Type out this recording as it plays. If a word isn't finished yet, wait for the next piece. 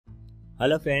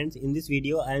Hello friends, in this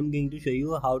video I am going to show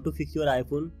you how to fix your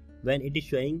iPhone when it is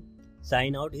showing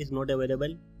sign out is not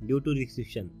available due to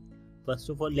restriction. First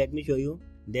of all, let me show you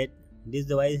that this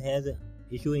device has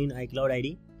issue in iCloud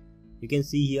ID. You can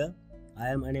see here I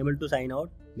am unable to sign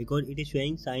out because it is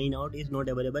showing sign out is not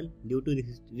available due to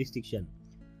restriction.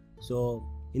 So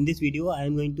in this video I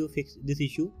am going to fix this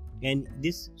issue, and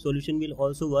this solution will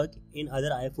also work in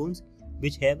other iPhones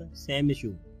which have same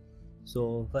issue.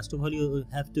 So first of all, you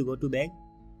have to go to back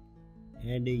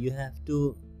and you have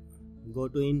to go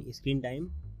to in screen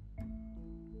time,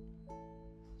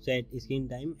 set screen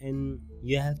time, and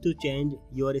you have to change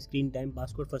your screen time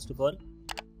password first of all,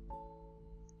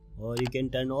 or you can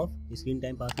turn off screen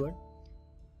time password.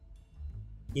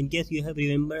 In case you have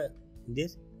remembered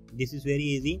this is very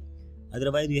easy.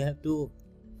 Otherwise you have to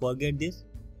forget this.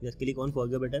 Just click on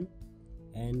forget button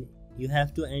and you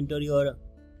have to enter your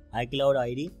iCloud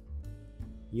ID.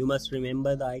 You must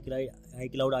remember the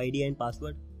iCloud ID and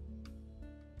password.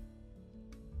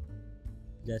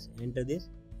 Just enter this,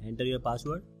 enter your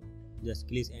password, just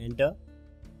click enter.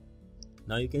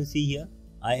 Now you can see here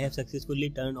I have successfully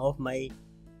turned off my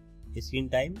screen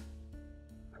time.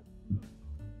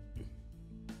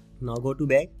 Now go to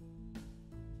back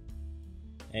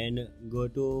and go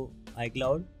to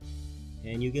iCloud,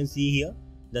 and you can see here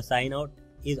the sign out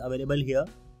is available here.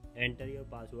 Enter your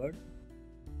password,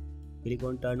 click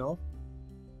on turn off.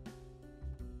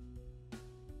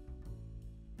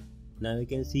 Now you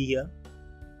can see here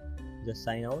just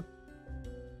sign out.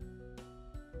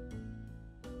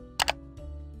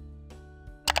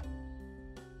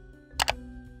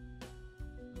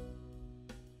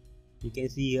 You can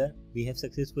see here we have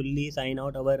successfully signed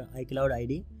out our iCloud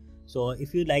ID. So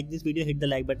if you like this video, hit the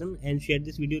like button and share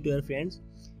this video to your friends,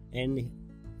 and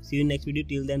see you in next video.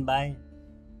 Till then, bye.